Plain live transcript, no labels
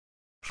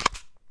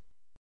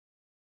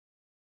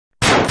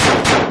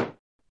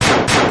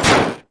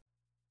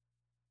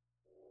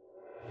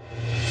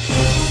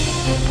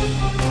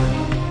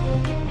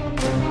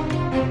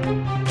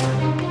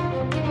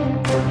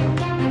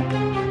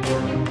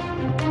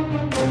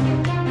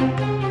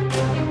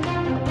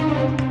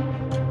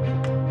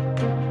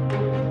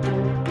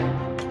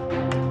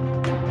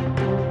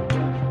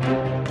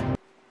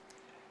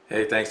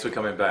thanks for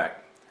coming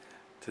back.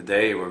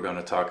 Today we're going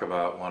to talk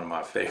about one of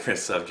my favorite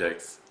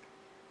subjects,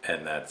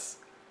 and that's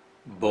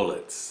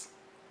bullets,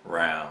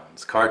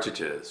 rounds,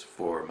 cartridges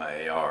for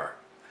my AR.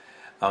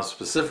 I'm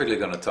specifically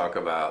going to talk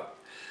about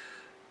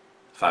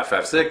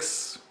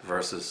 5.56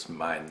 versus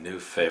my new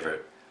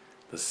favorite,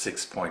 the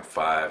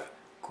 6.5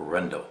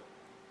 Grendel.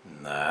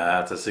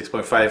 Not the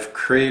 6.5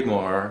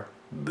 Creedmoor,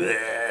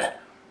 bleh,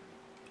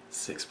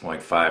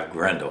 6.5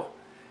 Grendel.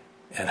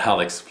 And I'll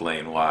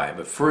explain why.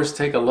 But first,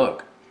 take a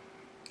look.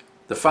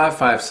 The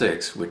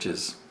 5.56, which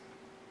is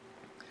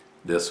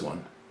this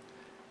one,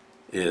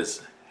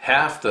 is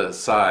half the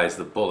size,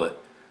 the bullet,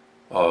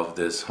 of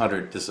this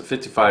is a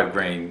 55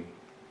 grain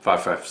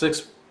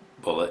 5.56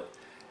 bullet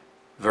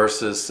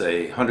versus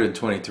a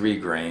 123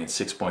 grain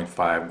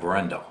 6.5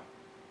 Grendel.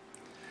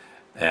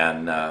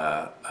 And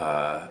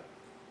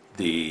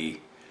the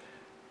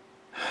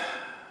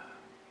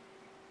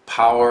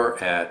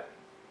power at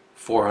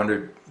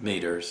 400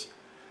 meters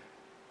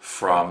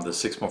from the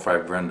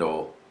 6.5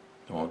 Grendel,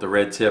 the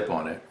red tip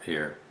on it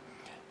here,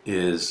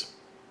 is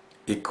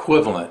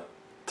equivalent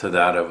to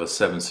that of a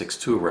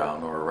 7.62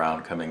 round, or a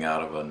round coming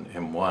out of an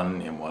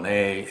M1,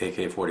 M1A,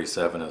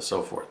 AK-47, and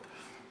so forth.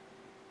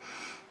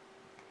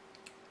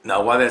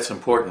 Now, why that's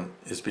important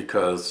is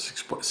because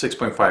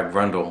 6.5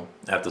 Grendel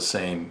at the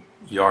same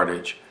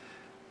yardage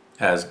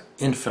has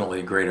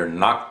infinitely greater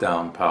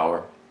knockdown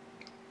power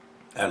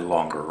at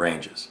longer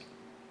ranges.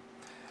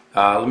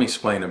 Let me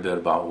explain a bit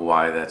about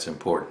why that's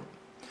important.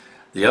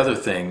 The other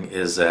thing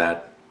is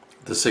that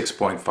the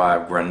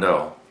 6.5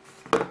 Grendel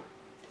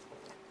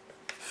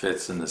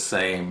fits in the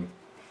same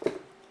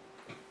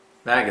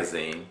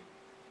magazine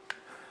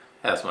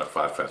as my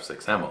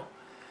 5.56 ammo.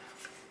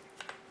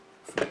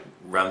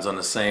 Runs on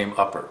the same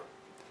upper.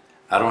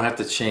 I don't have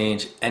to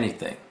change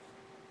anything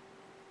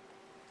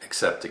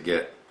except to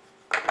get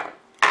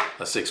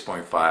a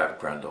 6.5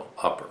 Grendel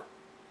upper.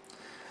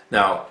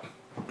 Now,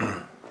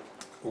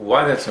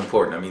 why that's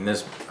important? I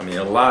mean,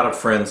 a lot of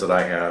friends that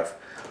I have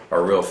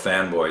are real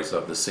fanboys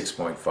of the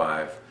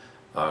 6.5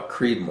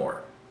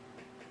 Creedmoor,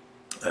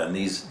 and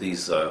these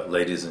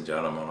ladies and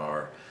gentlemen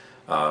are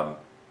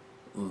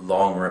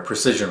long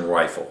precision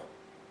rifle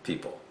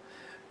people.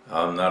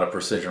 I'm not a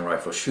precision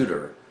rifle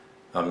shooter.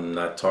 I'm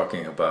not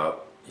talking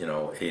about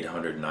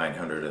 800,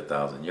 900,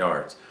 1,000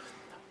 yards.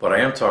 What I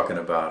am talking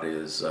about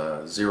is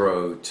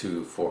 0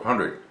 to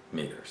 400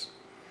 meters.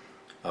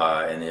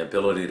 And the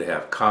ability to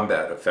have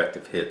combat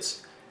effective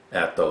hits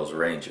at those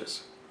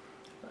ranges.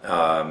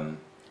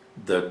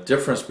 The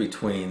difference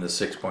between the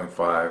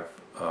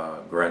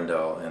 6.5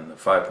 Grendel and the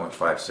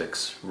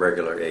 5.56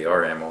 regular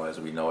AR ammo as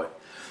we know it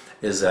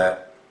is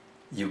that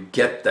you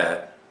get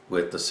that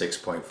with the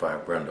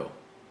 6.5 Grendel.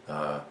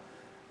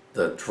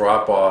 The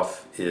drop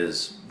off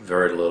is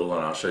very little,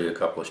 and I'll show you a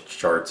couple of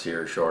charts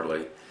here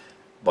shortly,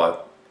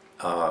 but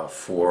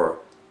for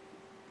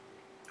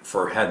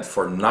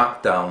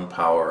knockdown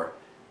power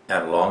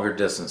at longer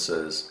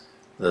distances,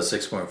 the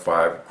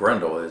 6.5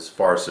 Grendel is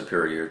far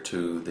superior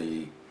to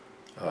the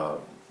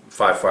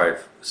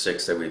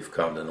 5.56 that we've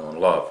come to know and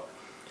love.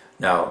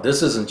 Now,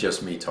 this isn't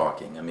just me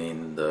talking. I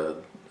mean, the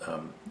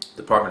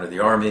Department of the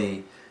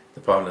Army,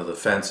 Department of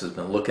Defense has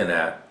been looking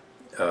at,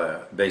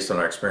 based on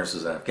our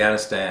experiences in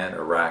Afghanistan,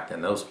 Iraq,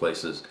 and those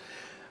places,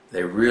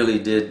 they really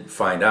did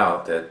find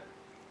out that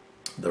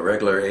the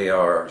regular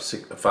AR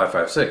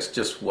 5.56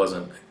 just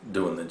wasn't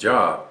doing the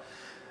job.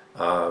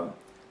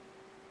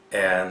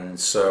 And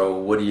so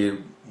what do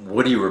you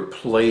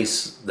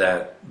replace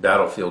that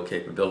battlefield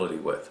capability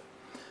with?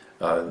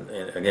 And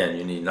again,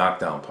 you need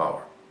knockdown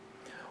power.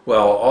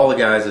 Well, all the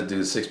guys that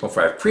do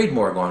 6.5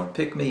 Creedmoor are going,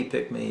 pick me,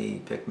 pick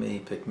me, pick me,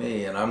 pick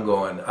me, and I'm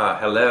going,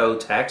 hello,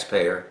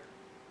 taxpayer.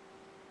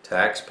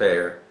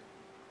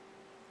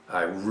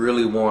 I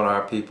really want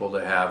our people to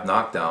have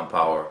knockdown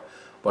power,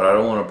 but I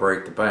don't want to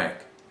break the bank.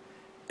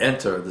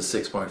 Enter the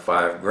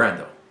 6.5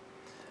 Grendel.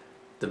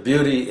 The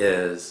beauty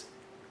is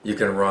you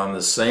can run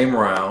the same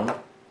round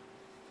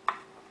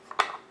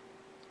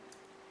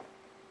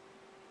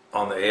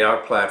on the AR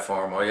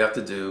platform. All you have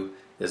to do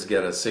is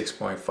get a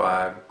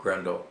 6.5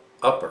 Grendel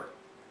upper,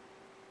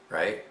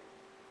 right?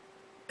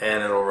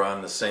 And it'll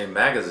run the same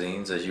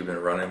magazines as you've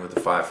been running with the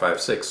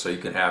 5.56, so you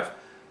can have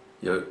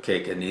your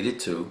cake and eat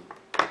it too.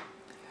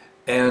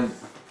 And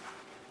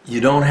you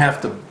don't have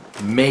to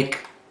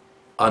make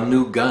a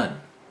new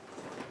gun.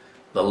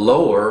 The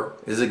lower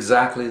is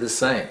exactly the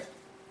same.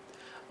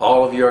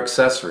 All of your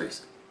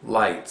accessories,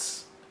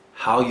 lights,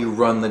 how you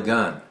run the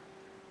gun,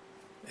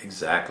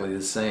 exactly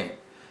the same.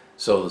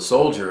 So the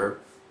soldier,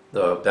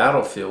 the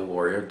battlefield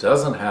warrior,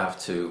 doesn't have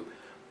to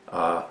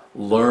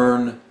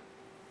learn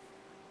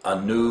a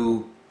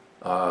new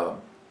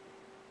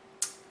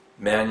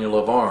manual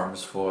of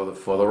arms for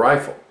the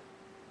rifle,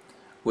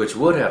 which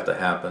would have to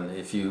happen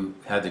if you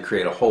had to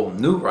create a whole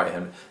new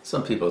rifle.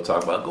 Some people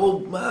talk about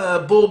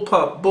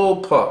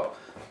bullpup.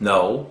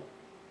 No.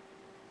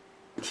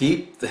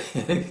 Keep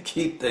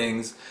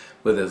things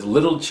with as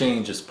little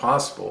change as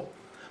possible,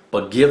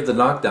 but give the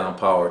knockdown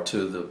power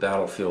to the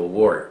battlefield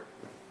warrior.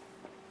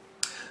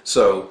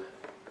 So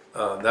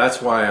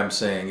that's why I'm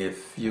saying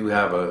if you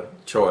have a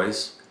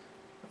choice,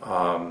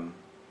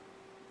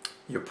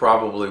 you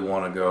probably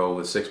want to go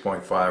with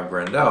 6.5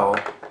 Grendel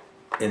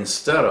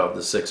instead of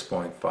the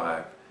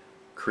 6.5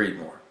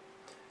 Creedmoor.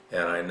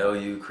 And I know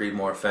you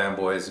Creedmoor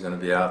fanboys are going to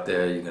be out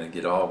there, you're going to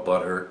get all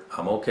butthurt.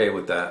 I'm okay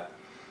with that.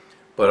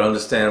 But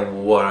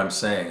understand what I'm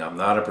saying. I'm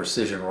not a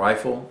precision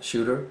rifle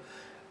shooter.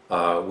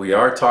 We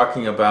are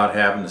talking about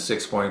having the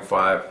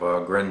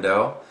 6.5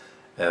 Grendel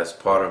as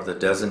part of the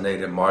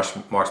designated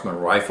marksman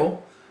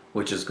rifle,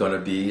 which is going to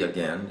be,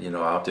 again, you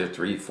know, out there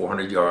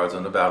 300-400 yards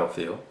on the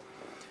battlefield,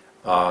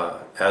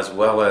 as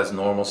well as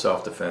normal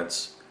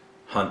self-defense,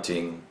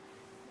 hunting,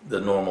 the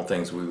normal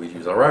things we would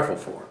use our rifle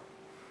for.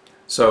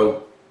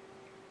 So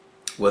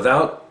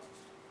without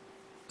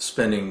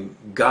spending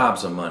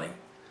gobs of money,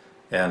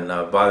 and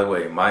by the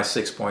way, my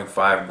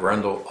 6.5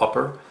 Grendel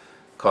upper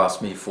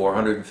cost me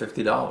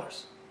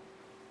 $450.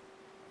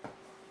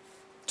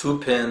 2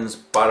 pins,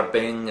 bada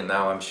bing, and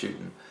now I'm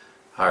shooting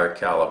higher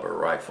caliber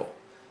rifle.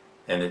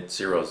 And it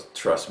zeroes,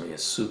 trust me,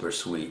 is super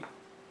sweet.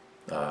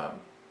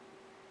 And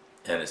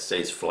it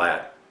stays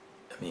flat.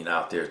 I mean,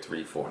 out there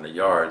 300-400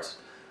 yards,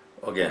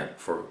 again,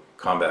 for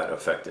combat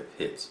effective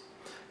hits.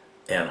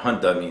 And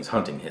hunt, that means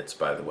hunting hits,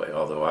 by the way,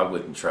 although I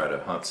wouldn't try to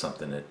hunt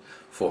something at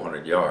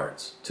 400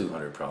 yards.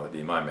 200 would probably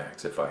be my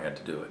max if I had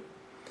to do it.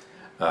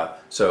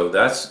 So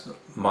that's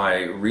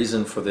my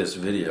reason for this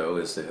video,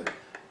 is to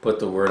put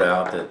the word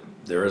out that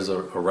there is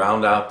a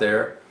round out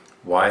there,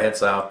 why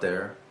it's out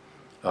there,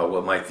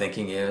 what my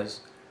thinking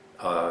is,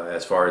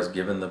 as far as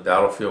giving the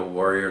battlefield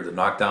warrior the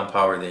knockdown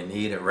power they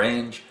need at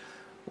range,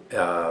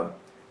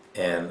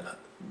 and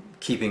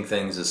keeping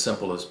things as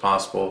simple as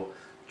possible.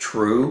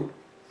 True,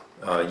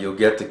 you'll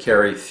get to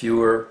carry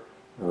fewer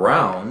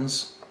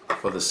rounds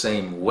for the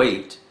same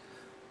weight,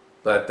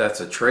 but that's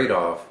a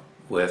trade-off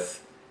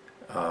with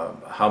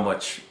how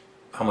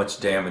much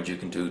damage you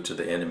can do to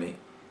the enemy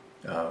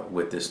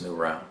with this new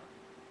round.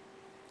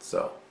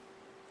 So,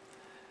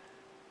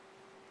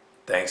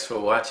 thanks for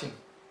watching.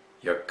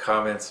 Your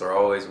comments are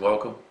always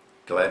welcome.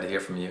 Glad to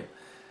hear from you.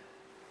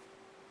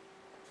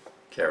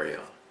 Carry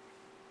on.